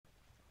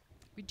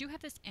We do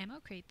have this ammo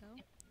crate though.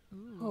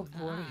 Ooh, Oh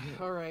boy.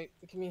 Alright,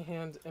 give me a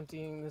hand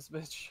emptying this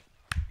bitch.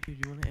 Here,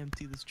 do you want to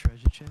empty this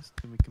treasure chest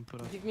and we can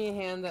put our... Give me a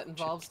hand that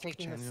involves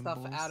taking the Chanium stuff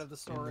balls out of the in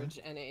storage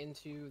and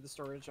into the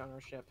storage on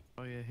our ship.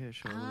 Oh yeah, here,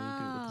 sure. Let me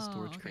do it with the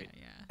storage crate.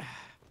 Yeah.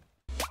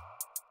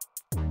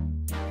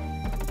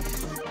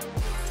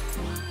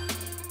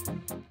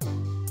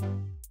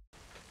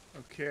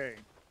 Okay.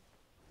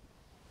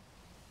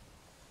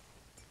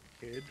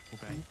 Kid.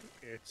 Okay.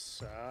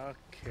 It's a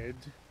kid.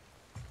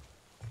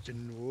 The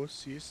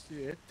nose is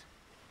it.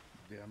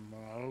 The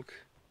mouth.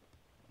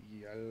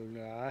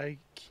 Yalai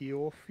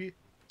Kiofi.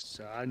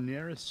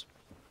 Saneris.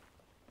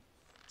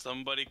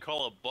 Somebody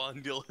call a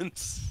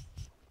ambulance.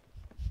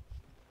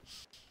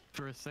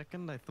 For a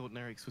second, I thought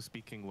Nerix was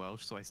speaking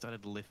Welsh, so I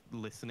started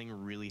listening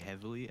really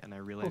heavily, and I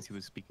realized he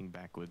was speaking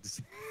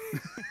backwards.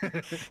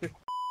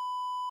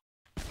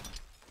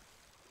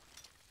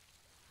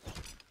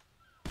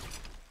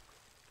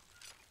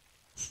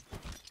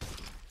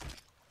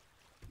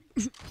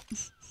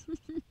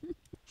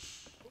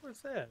 What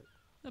was that?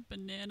 A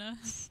banana.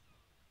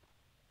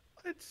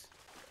 What?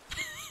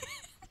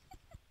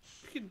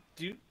 You can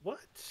do what?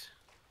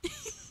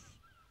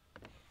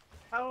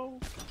 How?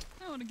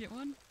 I want to get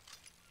one.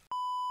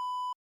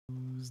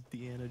 Who's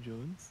Deanna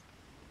Jones?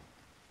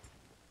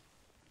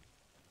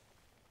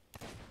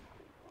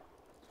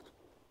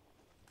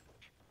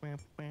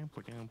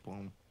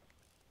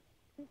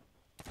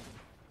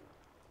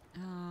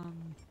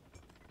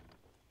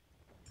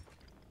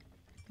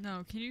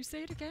 No, can you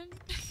say it again?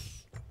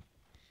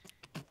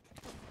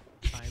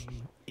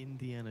 I'm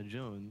Indiana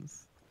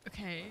Jones.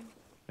 Okay.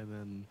 And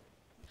then...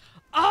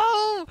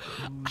 Oh!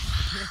 Who's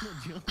Indiana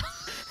Jones?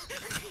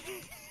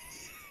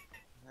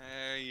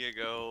 There you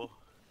go.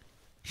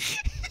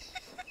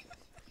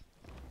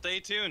 Stay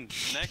tuned.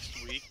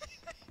 Next week,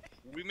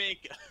 we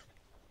make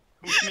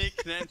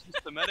an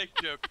anti-Semitic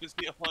joke to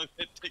see how long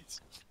it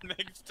takes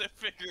Megs to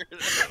figure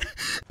it out.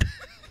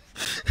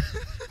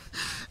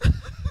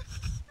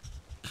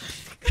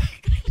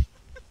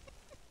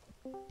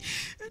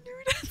 I knew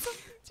it had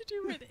something to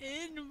do with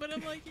in, but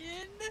I'm like,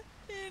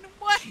 in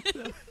what?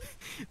 That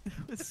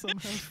was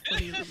somehow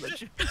funnier than the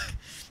joke.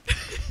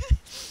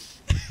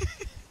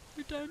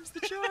 Two times the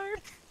charm.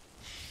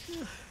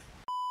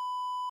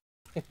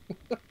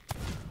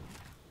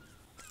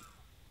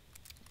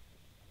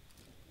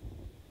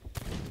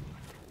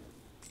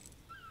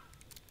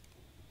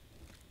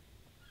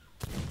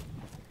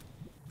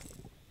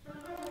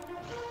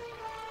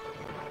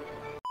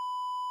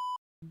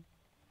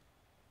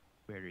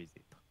 Where is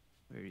it?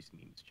 Where is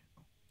Memes channel?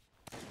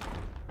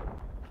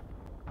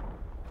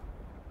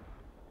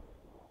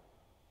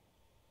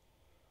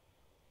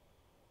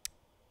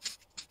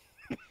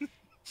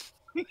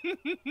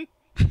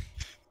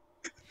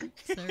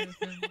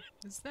 Seraphim,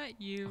 is that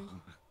you?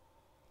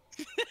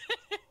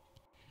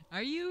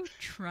 Are you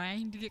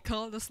trying to get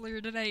called a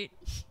slur tonight?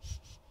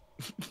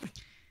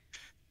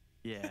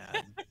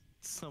 Yeah,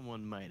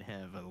 someone might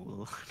have a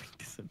learning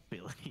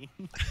disability.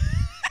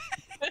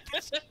 I'm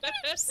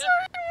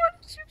sorry,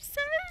 what did you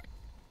say?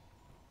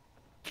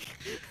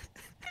 Did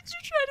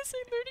you try to say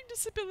learning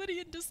disability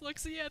and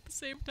dyslexia at the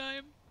same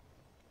time?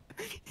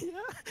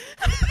 Yeah.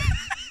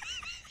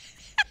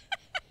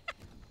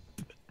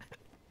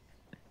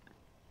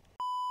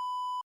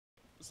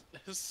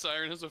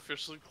 Siren has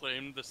officially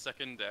claimed the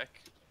second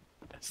deck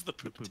as the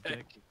poop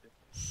deck.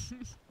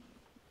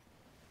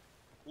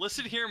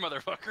 Listen here,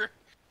 motherfucker.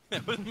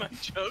 That was my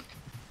joke.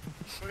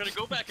 We're gonna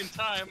go back in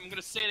time. I'm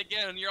gonna say it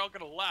again, and you're all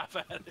gonna laugh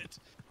at it.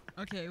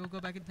 Okay, we'll go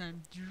back in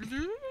time.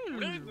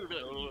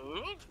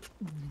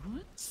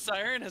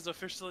 Siren has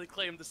officially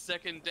claimed the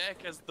second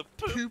deck as the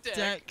poop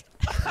deck.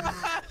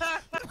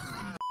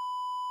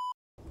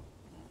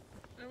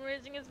 I'm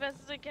raising as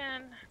best as I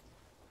can.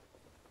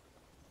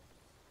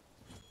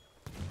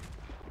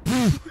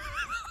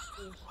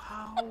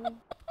 Wow.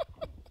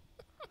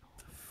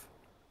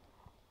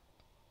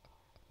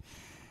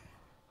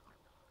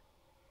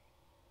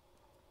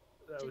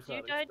 Did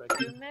you die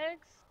too,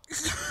 Megs?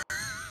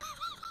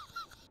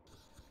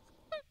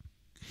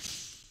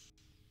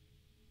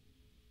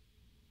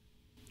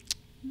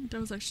 That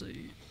was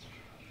actually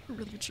a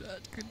really good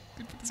shot. Good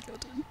for the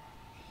skeleton.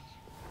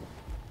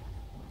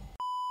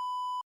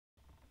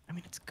 I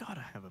mean, it's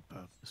gotta have a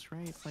purpose,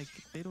 right? Like,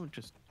 they don't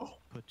just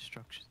put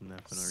structures in there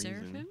for no reason.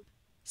 Seraphim?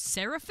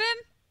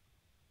 Seraphim?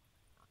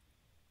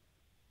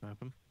 What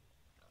happened?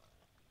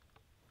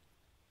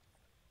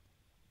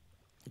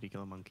 Did he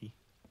kill a monkey?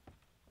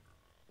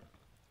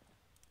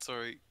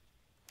 Sorry.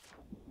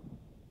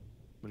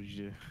 What did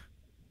you do?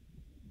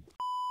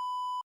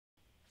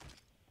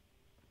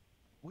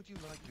 Would you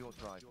like your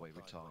driveway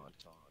retard?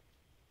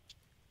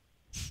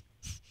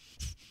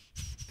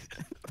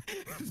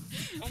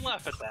 Don't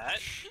laugh at that.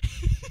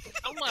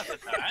 Don't laugh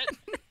at that.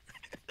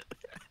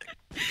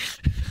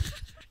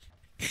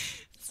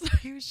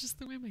 Sorry, it was just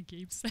the way my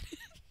game said it.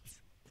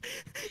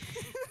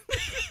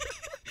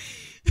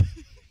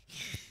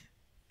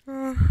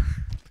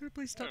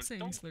 Please stop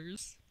saying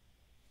slurs.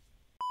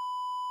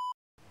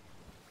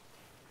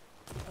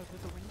 Oh,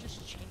 did the wind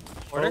just change?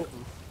 Order.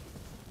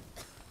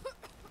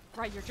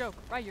 Write your joke.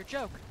 Write your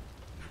joke.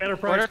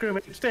 Enterprise Order.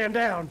 crewmate, stand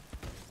down.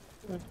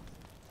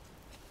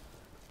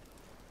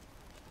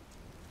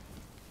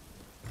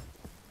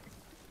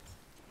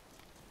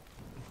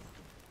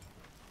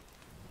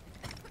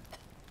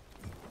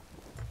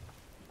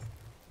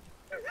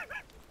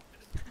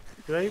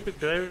 Did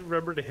I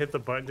remember to hit the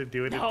button to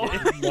do it No,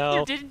 again? No.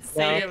 you didn't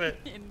say Damn it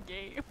it. in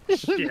game.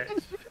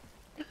 Shit.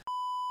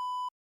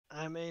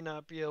 I may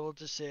not be able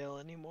to sail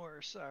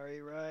anymore.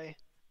 Sorry, Rye.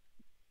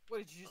 What,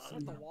 did you just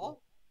hit the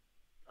wall?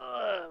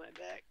 My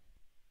back.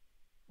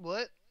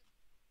 What?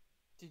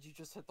 Did you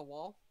just hit the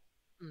wall?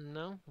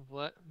 No.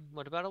 What?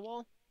 What about a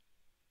wall?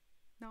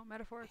 No,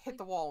 metaphorically. Hit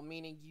the wall,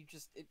 meaning you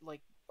just,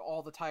 like,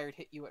 all the tired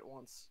hit you at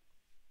once.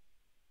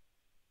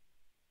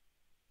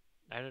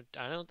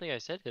 I don't think I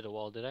said hit a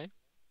wall, did I?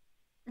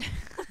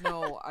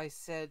 No, I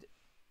said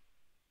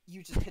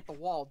you just hit the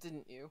wall,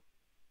 didn't you?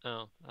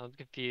 Oh, I'm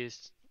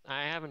confused.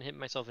 I haven't hit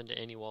myself into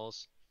any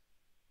walls.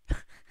 I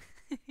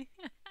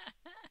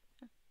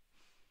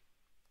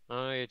don't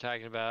know what you're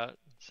talking about,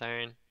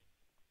 Siren.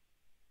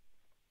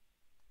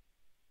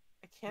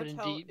 I can't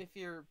But tell indeed- if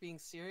you're being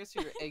serious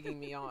or you're egging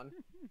me on.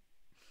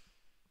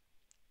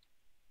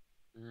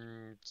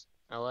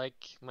 I like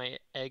my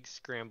eggs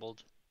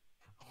scrambled.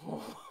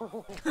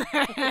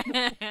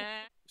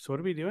 So what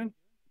are we doing?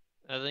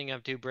 I think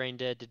I'm too brain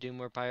dead to do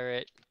more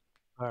pirate.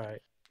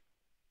 Alright.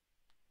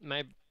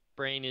 My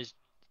brain is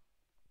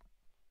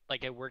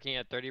like at working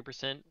at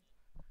 30%,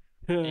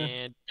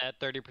 and that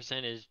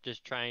 30% is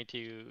just trying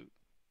to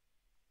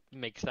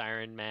make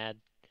Siren mad.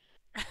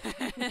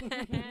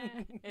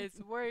 It's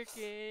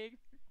working.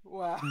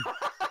 Wow.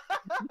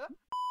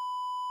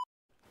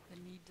 The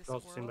need to It also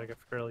swirl. seemed like a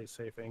fairly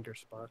safe anchor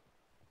spot.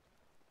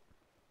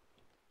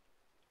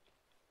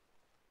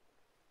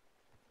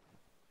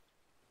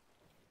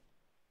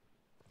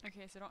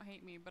 Okay, so don't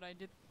hate me, but I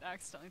did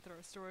accidentally throw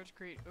a storage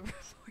crate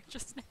overboard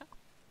just now.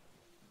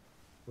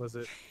 Was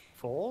it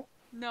full?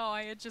 No,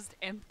 I had just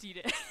emptied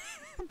it.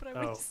 But I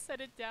went Oh. to set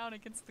it down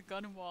against the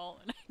gun wall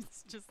and I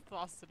just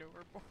tossed it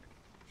overboard.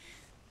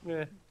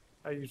 Yeah.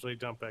 I usually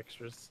dump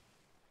extras.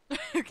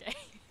 Okay.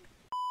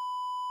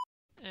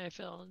 I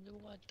fell in the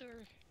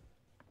water.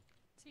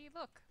 See,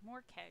 look,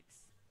 more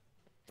kegs.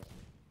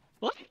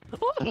 What?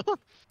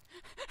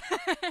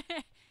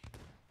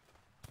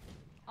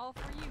 All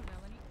for you,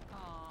 Melanie.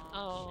 Aw, shit,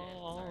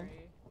 Aw. sorry.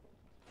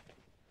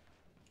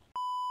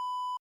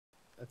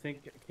 I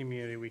think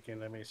community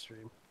weekend I may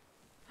stream.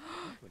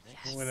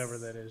 Yes. Whenever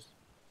that is.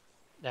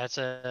 That's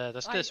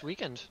this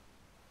weekend.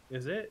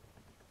 Is it?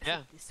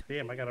 Yeah. This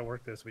Damn, I gotta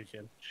work this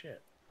weekend.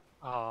 Shit.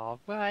 Oh,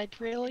 but It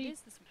really? is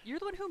this week. You're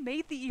the one who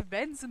made the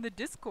events in the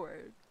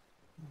Discord.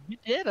 You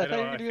did. I I thought know,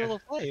 you were gonna be able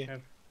to play.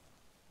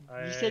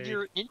 You said you I-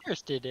 were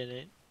interested in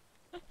it.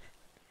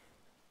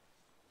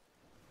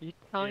 You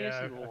telling us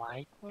Yeah, you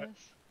like us?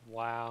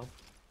 Wow.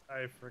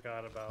 I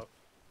forgot about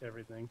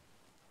everything.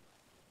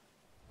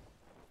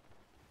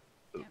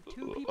 Yeah,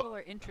 2 people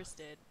are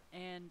interested,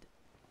 and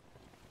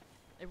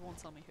it won't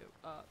tell me who.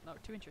 No,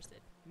 2 interested.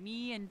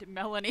 Me and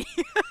Melanie.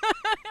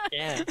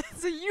 Yeah,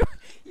 So you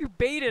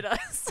baited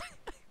us.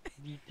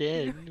 you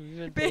did. We've You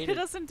been baited baited.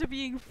 us into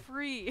being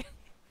free.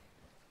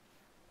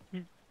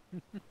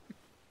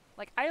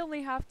 Like I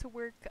only have to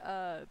work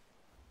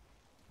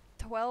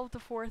 12 to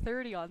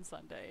 4:30 on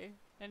Sunday,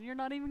 and you're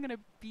not even gonna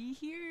be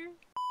here.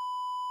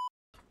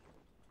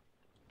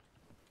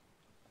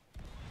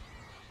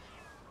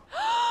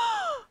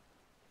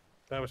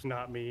 That was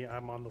not me.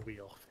 I'm on the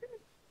wheel.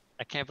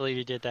 I can't believe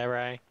you did that,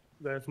 Rye.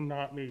 That's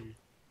not me.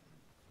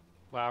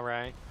 Wow,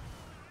 Rye.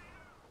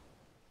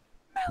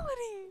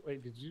 Melanie,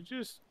 Wait, did you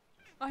just...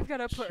 I've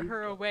gotta put Shoot.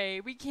 her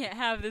away. We can't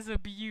have this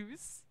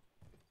abuse.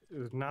 It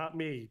was not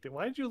me.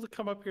 Why did you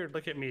come up here and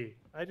look at me?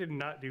 I did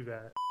not do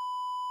that.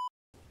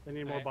 I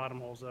need more Alright. bottom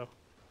holes, though.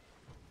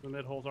 The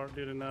mid holes aren't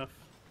good enough.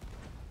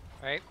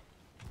 Alright.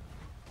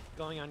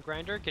 Going on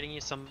grinder, getting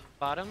you some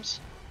bottoms.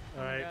 Oh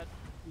my Alright, God.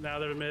 now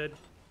they're mid.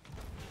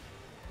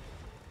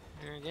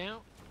 There we go.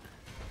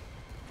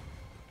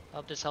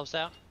 Hope this helps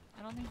out.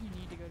 I don't think you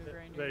need to go to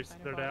grinder.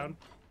 They're down.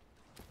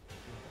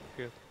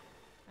 Good.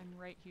 I'm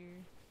right here.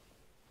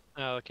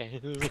 Oh, okay.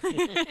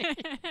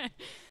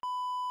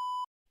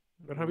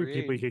 But how many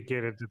people you Rude. could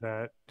get into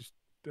that? Just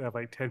have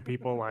like 10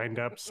 people lined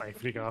up,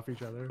 siphoning off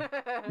each other.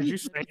 Did you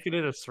siphon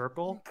in a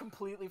circle?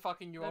 Completely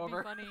fucking you That'd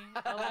over. be funny.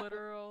 A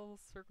literal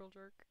circle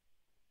jerk.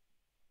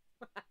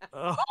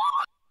 Oh,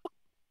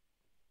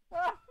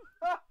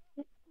 Oh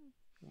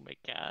my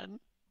god.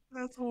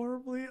 that's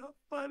horribly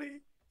funny.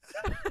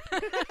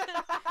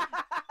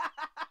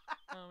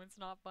 It's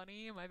not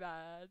funny. My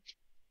bad.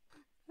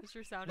 It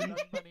sure sounded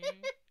unfunny.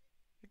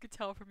 I could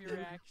tell from your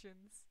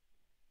reactions.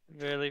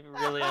 Really,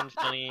 really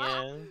unfunny,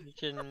 yeah. You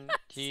shouldn't.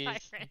 Jeez.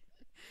 Siren.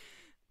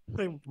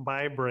 Like,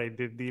 my brain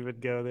didn't even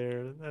go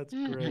there. That's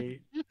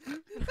great.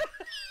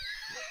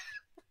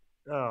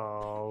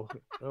 Oh.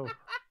 Oh.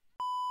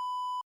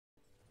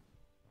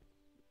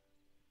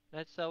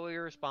 That's so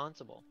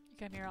irresponsible. You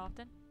come here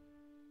often?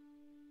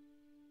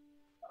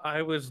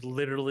 I was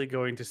literally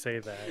going to say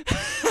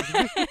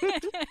that.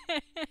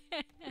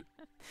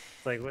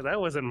 Like, well, that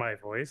wasn't my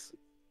voice.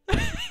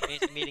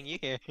 Nice meeting you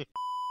here.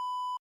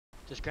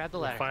 Just grab the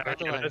ladder. Fire Grab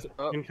the ladder. units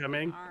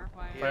incoming.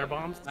 Fire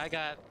bombs? I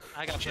got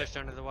pushed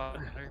under the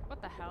water.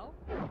 What the hell?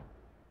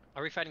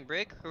 Are we fighting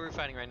Brig? Who are we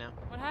fighting right now?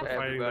 What We're happened?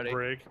 fighting the Everybody.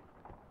 brig.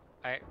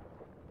 Alright.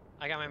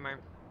 I got my marm.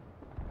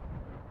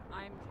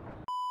 I'm.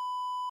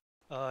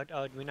 Oh,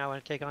 do we not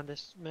want to take on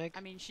this, Meg?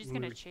 I mean, she's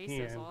gonna We chase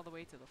us can. all the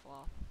way to the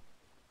fall.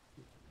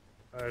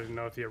 I didn't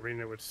know if the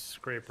arena would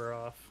scrape her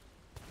off.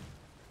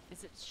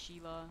 Is it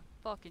Sheila?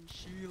 Fucking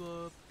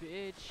Sheila,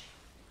 bitch.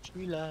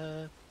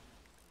 Sheila.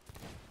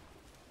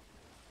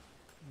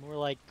 More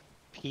like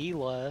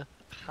Pila.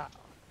 Ha.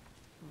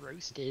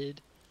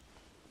 Roasted.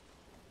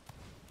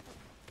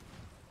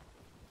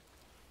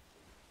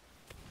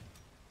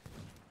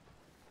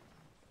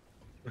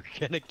 We're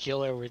gonna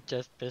kill her with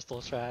just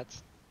pistol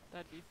shots.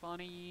 That'd be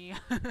funny.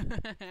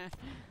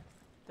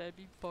 That'd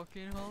be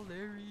fucking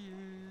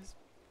hilarious.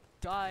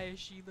 Die,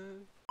 Sheila.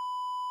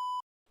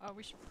 Oh,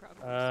 we should probably.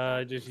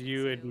 start Just using you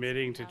sales if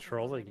admitting we to haven't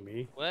trolling already.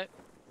 me. What?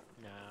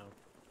 No.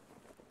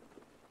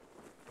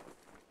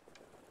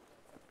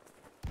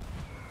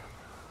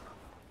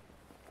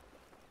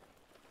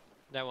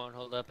 That won't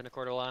hold up in a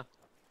court of law.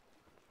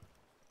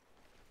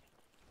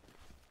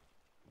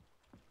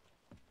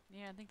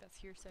 Yeah, I think that's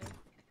hearsay.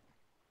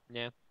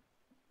 Yeah.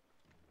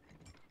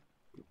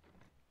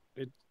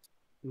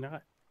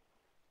 Not.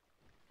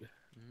 Mhm.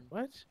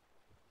 What?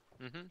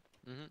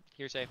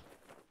 Hearsay.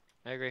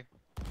 I agree.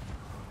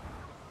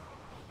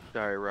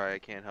 Sorry, Rye, I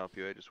can't help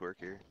you. I just work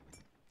here.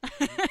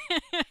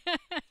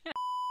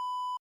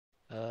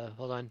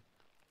 Hold on.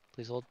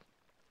 Please hold.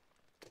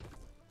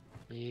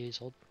 Please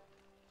hold.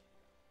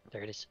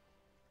 There it is.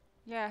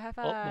 Yeah, high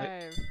Oh, wait.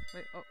 five.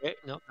 Wait, oh, Wait,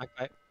 no, not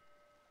quite.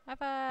 high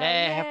five.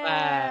 Hey, high five.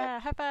 Yeah,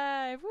 high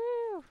five.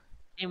 Woo.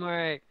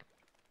 Teamwork.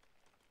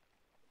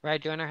 Right,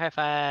 join our high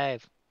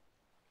five.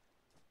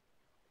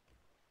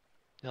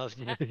 No,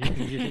 Can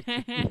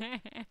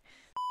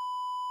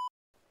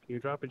you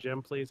drop a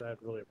gem, please?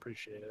 I'd really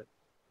appreciate it.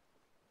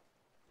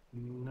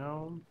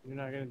 No, you're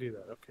not gonna do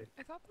that. Okay.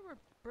 I thought there were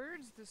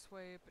birds this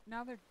way, but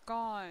now they're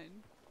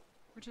gone,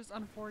 which is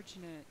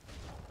unfortunate.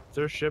 Is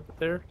there a ship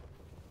there?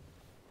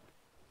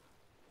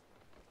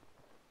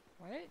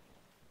 What?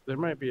 There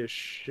might be a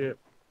ship.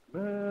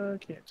 I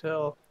can't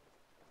tell.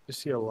 Just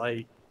see a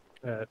light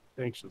at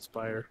Ancient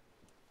Spire.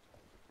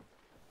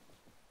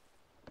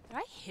 Did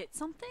I hit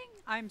something?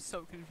 I'm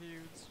so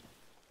confused.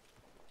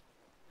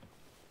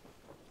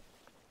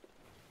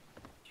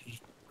 Did you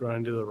just run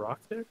into the rock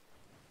there?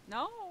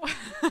 No.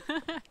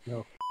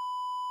 No.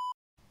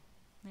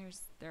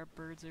 There are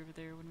birds over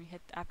there.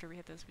 After we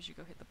hit this, we should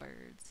go hit the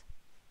birds.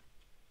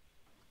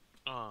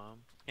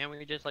 Can't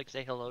we just like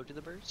say hello to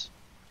the birds?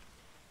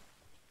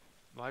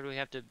 Why do we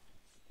have to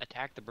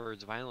attack the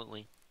birds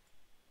violently?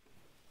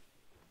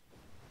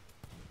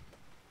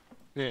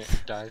 Yeah,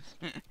 dive.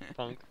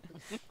 Punk.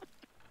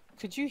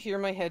 Could you hear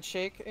my head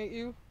shake at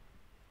you?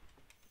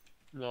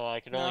 No, I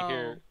can only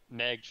hear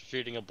Meg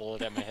shooting a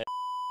bullet at my head.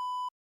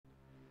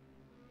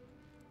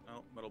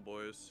 Oh, metal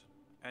boys.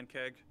 And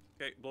keg.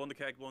 Okay, blow in the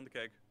keg, blow in the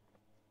keg.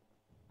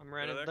 I'm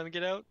running. there? Let me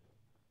get out.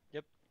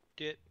 Yep,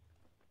 do it.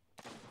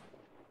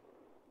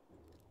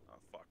 Oh,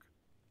 fuck.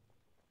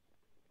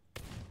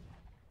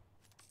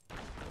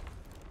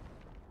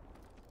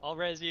 I'll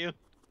res you.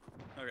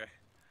 Okay.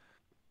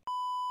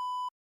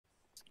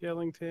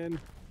 Skellington.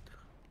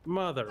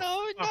 Mother.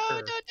 No,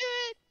 don't do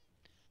it!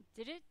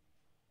 Did it?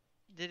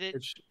 Did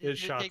it? It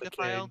shot take the the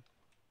file? keg.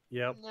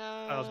 Yep.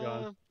 No. File's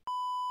gone.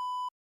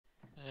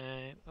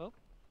 Oh.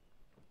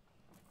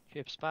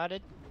 Ship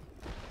spotted.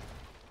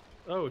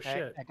 Oh Alright,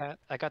 shit.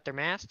 I got their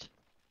mast.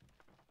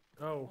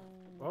 Oh.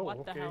 Oh,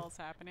 What the okay. hell's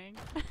happening?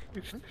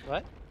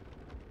 What?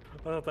 I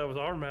thought that was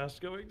our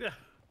mast going down.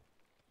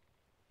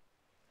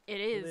 It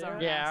is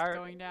our Yeah, mast our-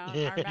 going down.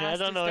 Yeah, Our I mast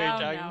don't is know what you're down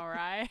talking now,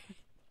 right?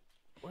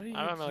 What are you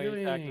I don't know what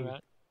doing? you're talking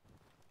about.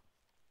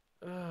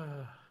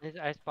 Ugh.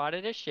 I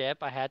spotted a ship.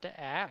 I had to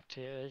act.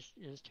 It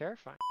was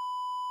terrifying.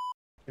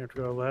 You have to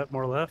go left,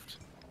 more left.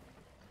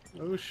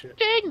 Oh shit.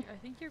 Ding! I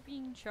think you're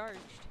being charged.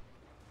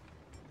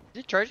 Is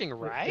it charging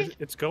right?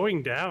 It's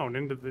going down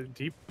into the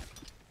deep.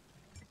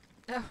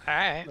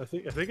 Alright. I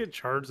think it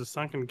charged the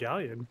sunken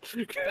galleon.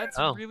 That's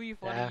Oh, really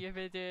funny if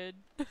it did.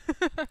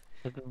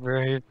 That's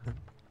very.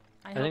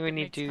 I think hope we it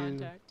need makes to-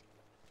 contact.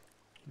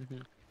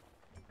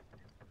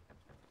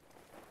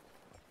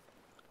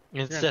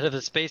 Instead of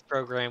a space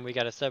program, we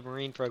got a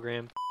submarine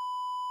program.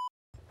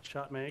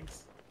 Shot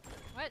Megs.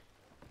 What?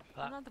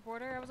 Ah. I'm not the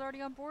border. I was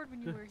already on board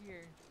when you were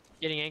here.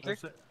 Getting anchored?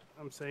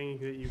 I'm saying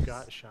that you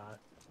got shot.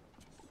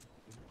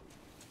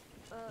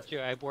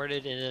 Sure, I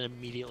boarded and then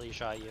immediately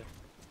shot you.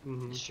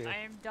 Mm-hmm. It's true. I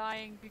am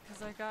dying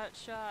because I got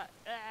shot.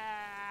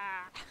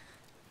 Ah!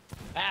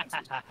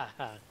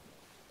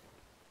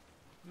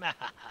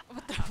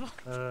 What the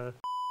fuck?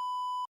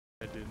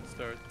 I didn't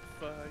start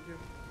the fire.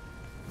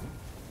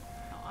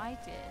 No, I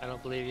did. I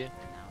don't believe you. And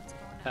now it's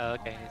going Oh, out.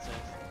 okay. It's nice.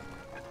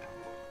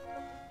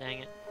 Dang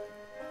it.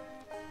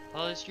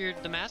 Well, it's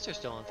the master's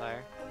still on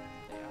fire.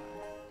 They are.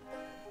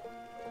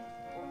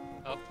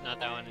 Oh, not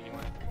that one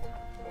anymore.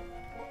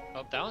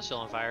 Oh, that one's still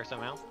on fire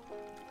somehow.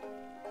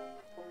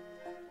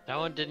 That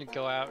one didn't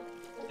go out.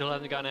 Still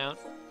hasn't gone out.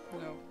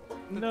 No.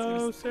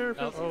 No,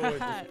 Seraphim. Oh. Oh, it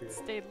disappeared.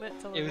 Stayed lit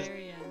till It the was-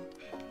 very end.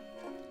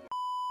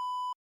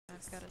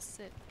 I've gotta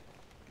sit.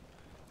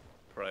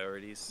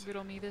 Priorities.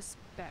 Riddle me this,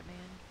 Batman.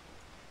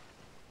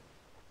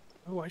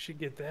 Oh, I should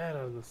get that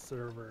on the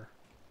server.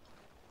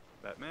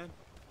 Batman?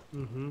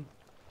 Mm-hmm.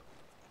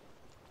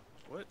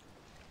 What?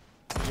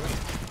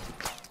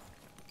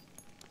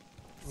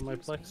 On my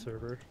Excuse Plex me?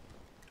 server.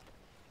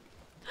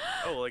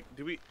 Oh, like,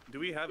 do we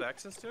have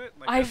access to it?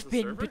 Like, as I've the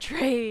been server?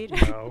 betrayed,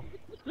 No.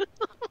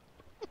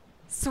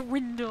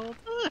 swindled,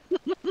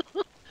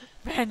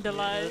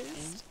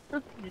 vandalized.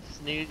 You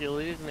snooze, you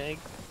lose, Meg.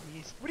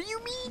 What do you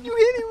mean? You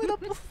hit me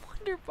with a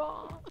wonder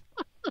bomb.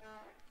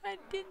 I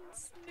didn't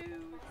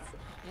snooze.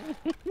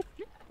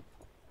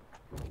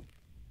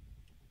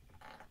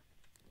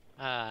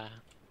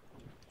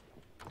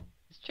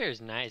 This chair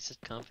is nice. It's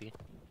comfy.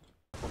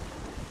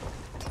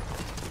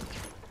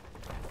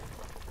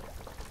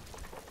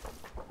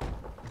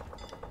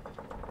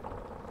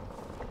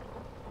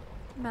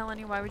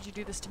 Melanie, why would you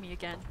do this to me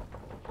again?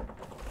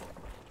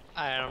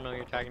 I don't know what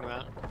you're talking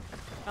about.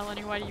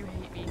 Melanie, why do you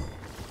hate me?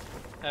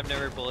 I've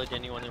never bullied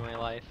anyone in my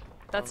life.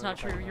 That's I not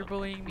don't know true. what You're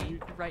bullying me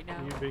right now.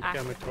 You become a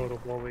actively. total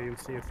bully in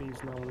Sea of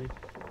Thieves, Melanie.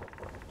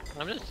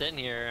 I'm just sitting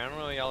here. I don't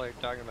know what y'all are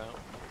talking about.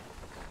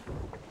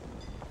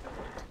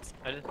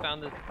 I just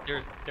found this.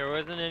 There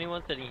wasn't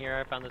anyone sitting here.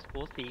 I found this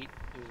cool seat.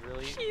 It was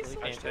really, She's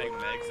really fancy. Hashtag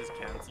Megs is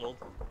cancelled.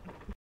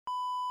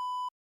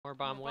 More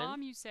bomb More win.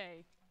 bomb, you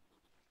say?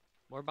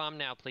 More bomb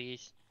now,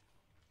 please.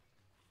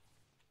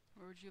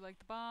 Where would you like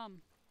the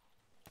bomb?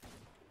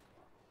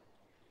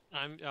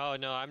 Oh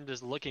no, I'm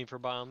just looking for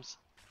bombs.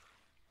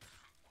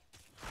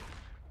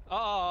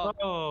 Oh,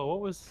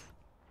 Oh,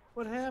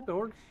 what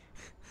happened?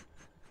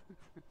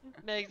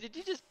 Meg, did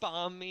you just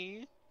bomb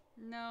me?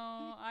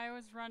 No, I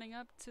was running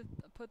up to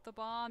put the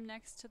bomb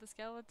next to the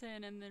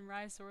skeleton, and then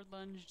Rai sword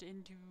lunged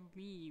into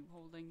me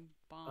holding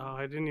bomb. Oh,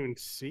 I didn't even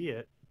see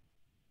it.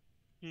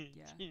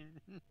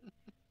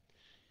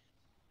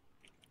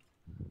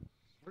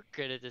 We're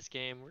good at this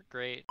game. We're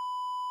great.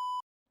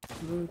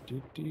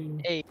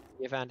 Hey,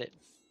 you found it.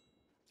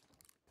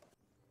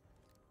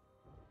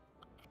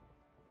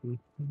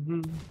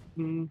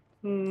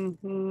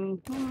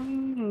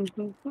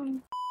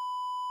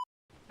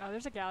 Oh,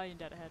 there's a galleon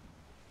dead ahead.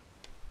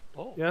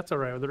 Oh. Yeah, that's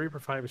alright. The Reaper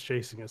 5 is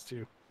chasing us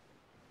too.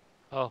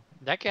 Oh,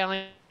 that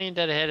galleon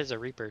dead ahead is a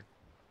Reaper.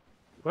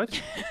 What?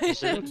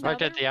 Is it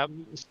parked at the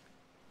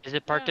Is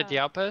it parked at the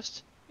Yeah.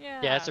 outpost?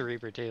 Yeah. Yeah, it's a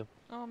Reaper too.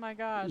 Oh my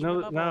gosh. No,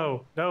 what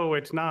level? no,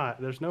 it's not.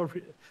 There's no.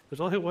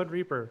 There's only one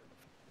Reaper.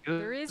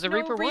 There is a no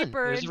Reaper one.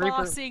 Reaper There's in a Reaper.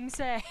 Bossing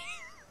Say.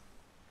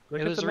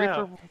 Look It at was the a map.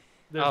 Reaper.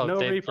 There's Oh, no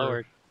they Reaper.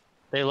 lowered.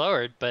 They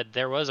lowered, but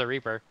there was a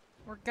Reaper.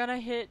 We're gonna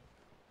hit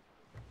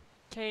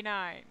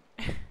K9.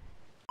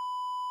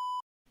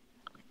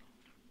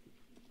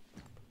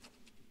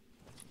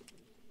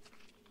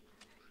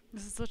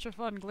 This is such a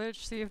fun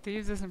glitch. Sea of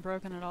Thieves isn't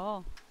broken at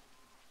all.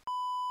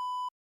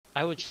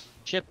 I would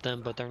ship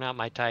them, but they're not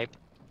my type.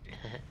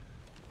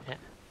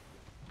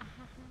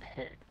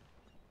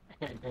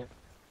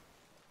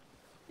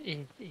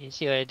 You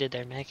see what I did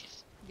there, Meg?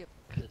 Yep.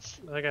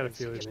 'Cause I got a it's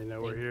feeling just they know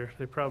a we're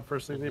thing. here.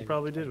 First thing they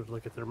probably did was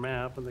look at their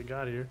map when they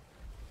got here.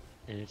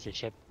 And it's a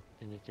ship.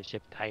 And it's a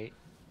ship type.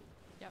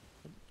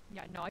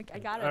 Yeah, no, I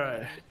got it.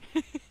 Alright.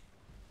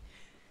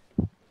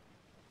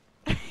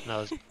 And I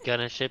was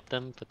gonna ship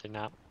them, but they're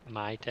not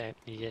my type.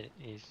 You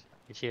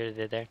see what I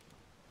did there?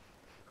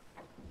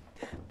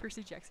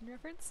 Percy Jackson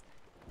reference?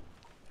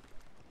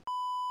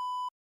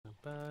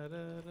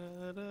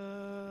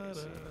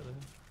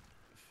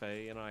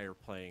 Faye and I are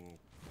playing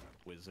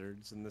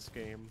wizards in this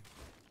game.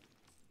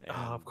 Oh,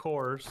 of and-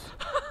 course.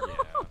 Yeah.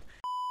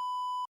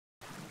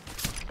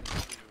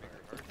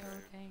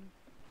 Everything.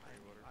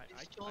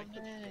 I took a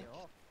day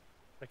off.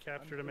 I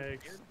captured a I'm really Meg.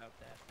 scared about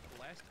that.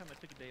 The last time I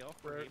took a day off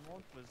for Rare- game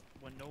launch was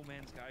when No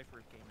Man's Sky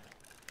first came out.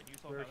 And you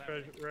saw Rarest how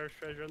that treasure, rarest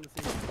treasure on the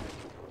sea.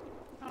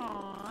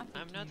 Aww.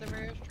 I'm not the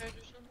rarest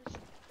treasures on this.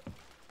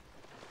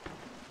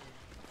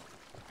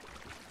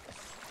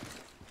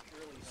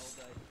 really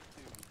Helldive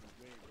 2 was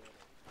way better.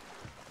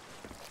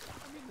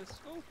 I mean, the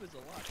scope is a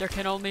lot. There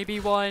can only be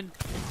one.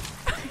 A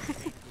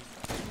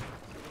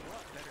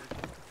lot better.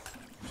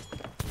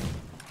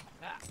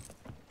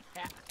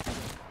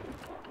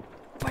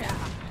 Right.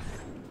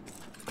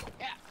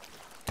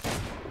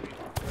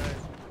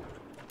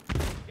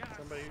 Yeah,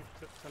 Somebody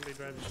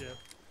drive the ship.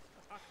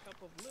 a hot cup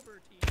of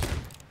liberty.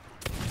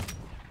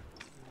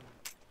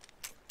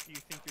 Do you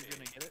think you're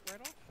gonna get it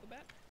right off the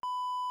bat?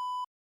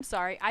 I'm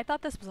sorry, I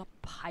thought this was a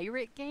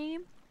pirate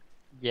game.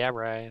 Yeah,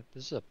 right.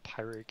 This is a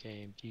pirate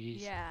game.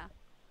 Jeez. Yeah.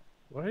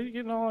 What are you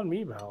getting all on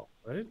me about?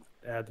 I didn't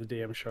add the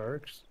damn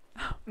sharks.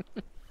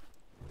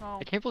 Oh,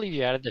 I can't believe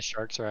you added the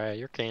sharks, Raya.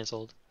 You're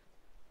canceled.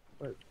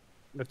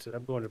 That's it.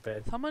 I'm going to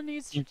bed. someone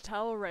needs to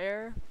tell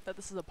Rare that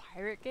this is a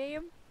pirate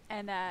game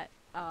and that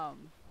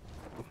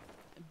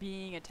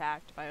being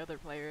attacked by other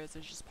players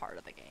is just part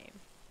of the game.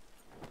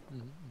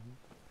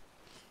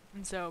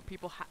 And so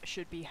people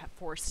should be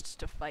forced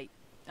to fight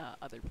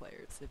other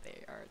players if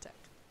they are attacked.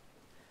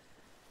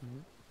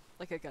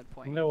 Like a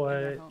gunpoint You know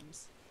in their what?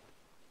 homes.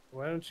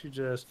 Why don't you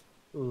just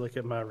look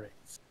at my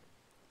rings?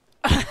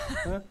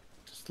 Huh?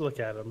 Just look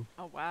at them.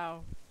 Oh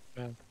wow.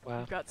 Wow.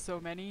 You've got so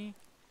many.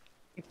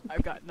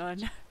 I've got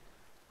none.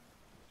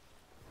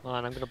 Hold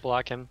on, I'm gonna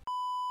block him.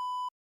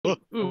 Oh,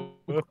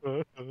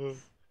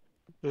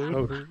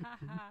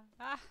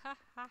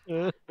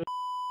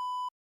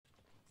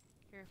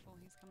 Careful,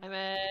 he's Hi, coming.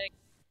 Meg.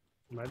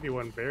 might be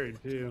one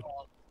buried too.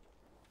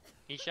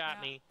 He shot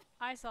Yeah. me.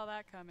 I saw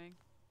that coming.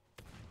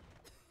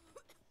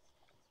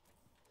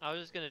 I was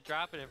just gonna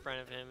drop it in front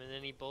of him, and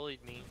then he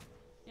bullied me.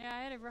 Yeah,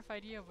 I had a rough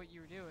idea of what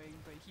you were doing,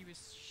 but he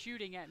was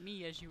shooting at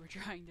me as you were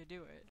trying to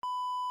do it.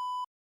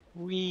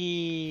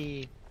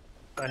 Wee.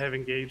 I have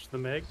engaged the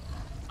Meg.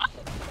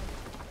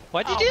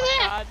 Why'd you Oh do my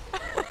that?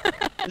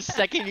 God. The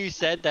second you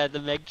said that, the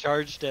Meg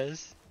charged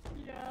us.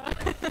 Yeah.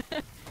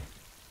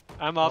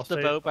 I'm off the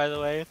say- boat, by the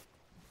way.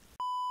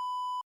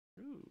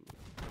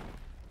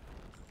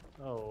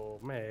 Oh, Oh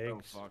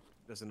Megs. fuck!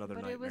 There's another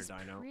But it nightmare was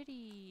dino.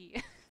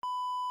 pretty.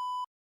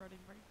 Running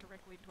right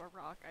directly into a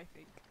rock, I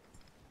think.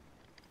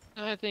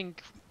 I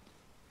think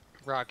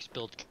Rock's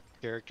build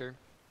character.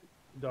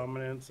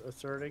 Dominance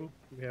asserting.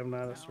 We have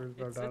not No,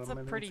 asserted our it's dominance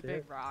a pretty yet.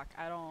 big rock.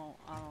 I don't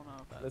know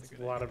if that's That's a a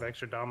good lot idea. of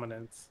extra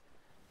dominance.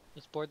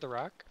 Let's board the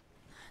rock.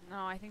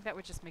 No, I think that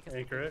would just make us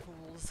Anchor look it. like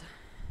fools.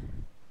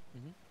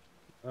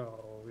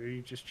 Oh, are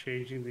you just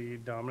changing the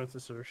dominance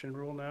assertion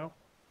rule now?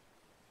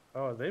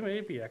 Oh, they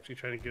may be actually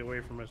trying to get away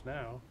from us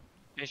now.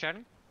 Hey, Shadow?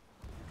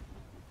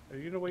 Are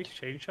you gonna waste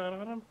chain shot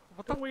on them?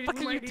 What the Wait, fuck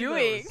we are you might need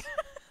doing?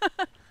 those.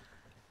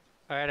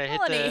 Alright, I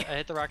Melanie.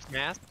 hit the rock's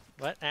mast.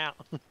 What? Ow.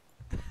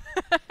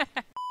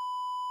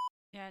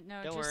 Yeah,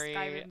 no, Don't just worry,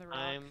 Skyrim the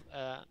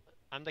rock.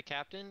 I'm the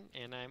captain,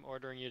 and I'm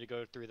ordering you to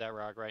go through that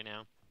rock right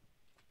now.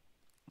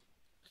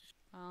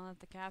 Well, if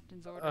the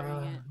captain's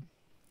ordering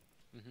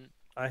it.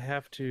 I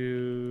have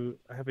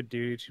a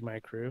duty to my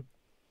crew.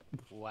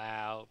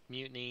 Wow.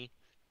 Mutiny.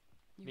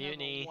 You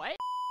Mutiny. have a what?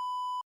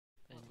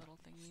 What little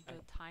thingy? The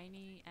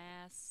tiny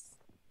ass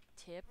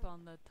tip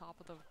on the top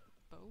of the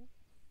boat?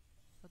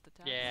 With the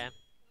tab? Yeah.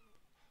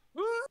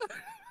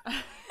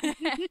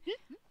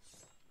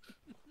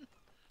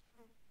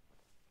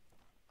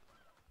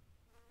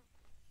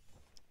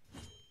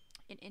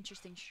 An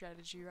interesting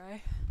strategy,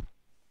 right?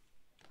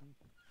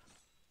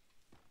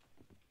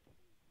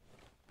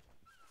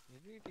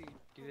 Maybe if you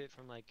do it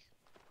from like...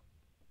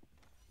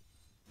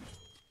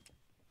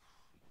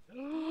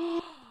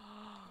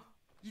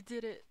 You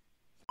did it.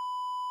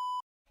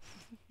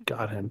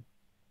 Got him.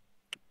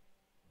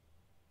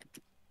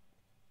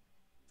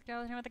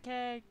 Skeleton with a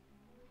K.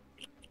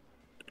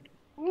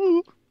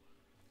 No,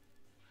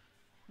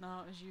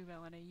 it was you,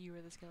 Melanie. You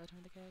were the skeleton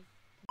with a K.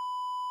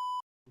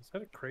 Is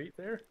that a crate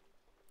there?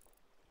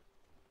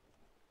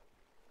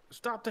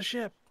 Stop the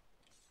ship!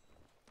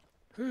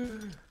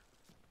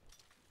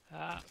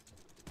 Ah.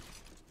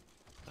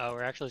 Oh,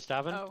 we're actually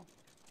stopping? Oh.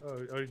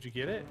 Oh, did you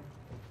get it?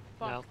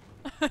 No.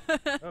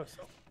 Oh,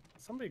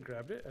 somebody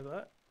grabbed it, I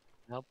thought.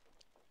 Nope.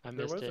 I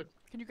There missed was it.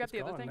 Can you grab it's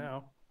the other gone thing?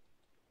 now.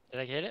 Did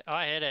I hit it? Oh,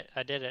 I hit it.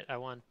 I did it. I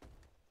won.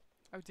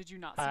 Oh, did you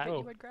not see that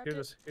you had grabbed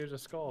it? Here's a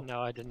skull.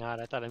 No, I did not.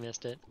 I thought I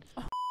missed it.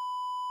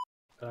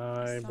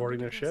 Sounded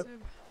Boarding their ship.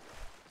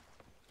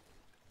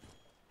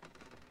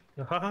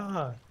 aggressive.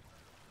 Haha!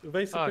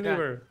 Evasive Oh, God.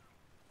 maneuver.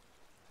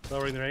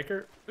 Lowering their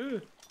anchor.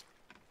 Ooh.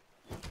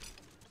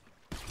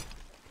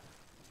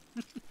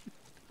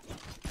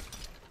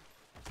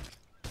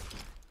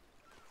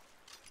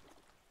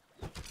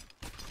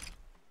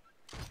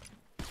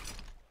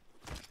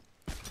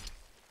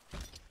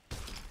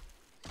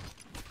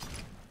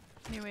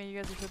 Anyway,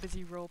 you guys are so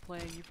busy role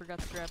playing, you forgot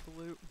to grab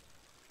the loot.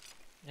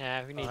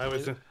 Yeah, we need I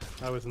was loot.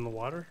 I was in the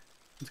water.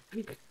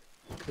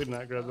 Could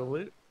not grab the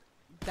loot.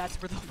 That's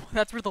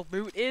where the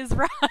loot is,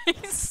 right?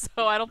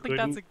 So I don't think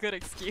that's a good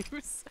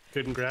excuse.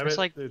 Couldn't grab Just, it.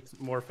 like, It's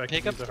more effective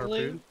Pick up with the the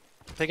loot. harpoon.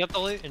 Pick up the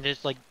loot and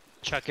just like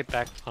chuck it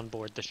back on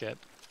board the ship.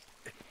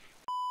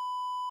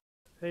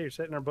 Hey, you're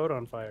setting our boat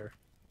on fire.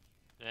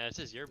 Yeah, this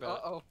is your boat.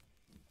 Uh-oh.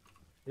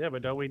 Yeah,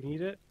 but don't we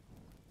need it?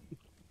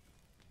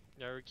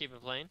 Are we keeping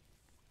playing?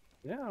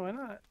 Yeah, why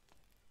not?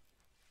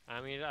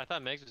 I mean, I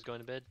thought Megs was going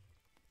to bed.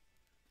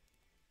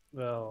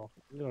 Well,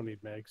 we don't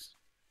need Megs.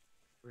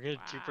 We're gonna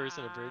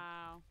two-person a bridge.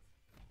 Wow.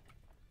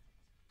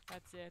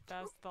 That's it.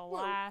 That's the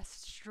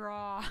last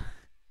straw.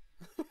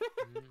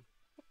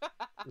 I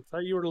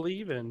thought you were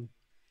leaving.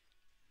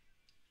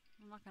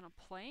 I'm not gonna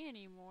play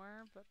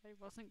anymore, but I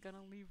wasn't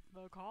gonna leave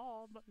the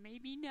call, but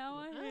maybe now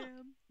I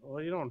am.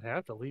 Well, you don't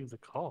have to leave the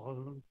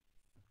call.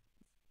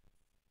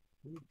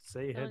 You didn't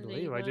say you had to Don't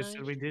leave. I leave just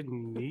said us. we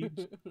didn't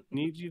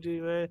need you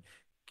to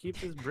keep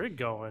this brig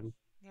going.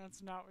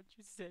 That's not what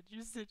you said.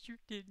 You said you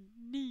didn't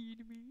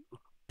need me.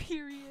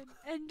 Period.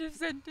 End of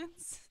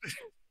sentence.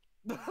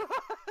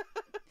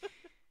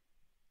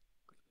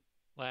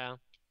 Wow.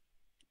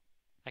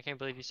 I can't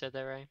believe you said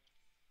that, right?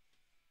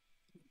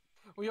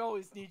 We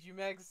always need you,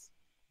 Megs.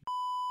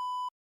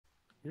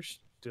 You're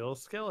still a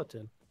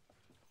skeleton.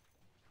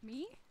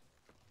 Me?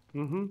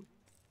 Mm-hmm.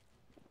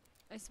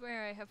 I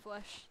swear I have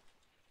flesh.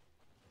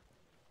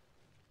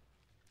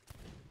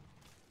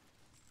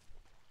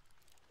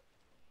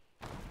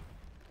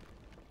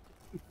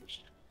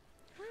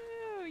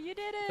 Woo! You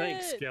did it!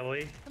 Thanks,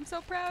 Skelly. I'm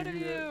so proud of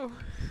Can you, you!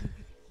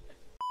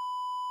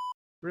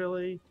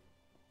 Really?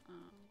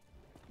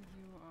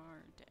 You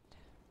are dead.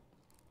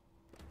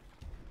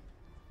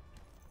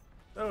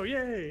 Oh,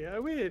 yay! I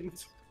win!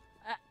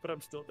 But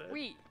I'm still dead.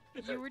 Wait,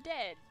 you were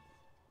dead.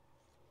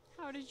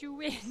 How did you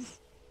win?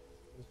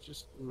 It's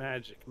just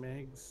magic,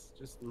 Megs.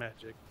 Just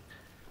magic.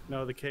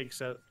 No, the cake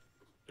set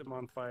him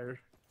on fire.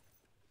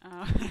 Oh.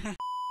 Alright,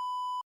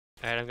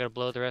 I'm gonna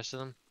blow the rest of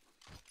them.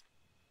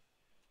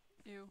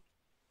 Ew.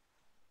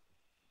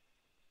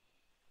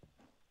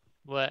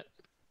 What?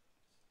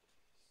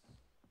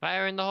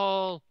 Fire in the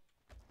hole!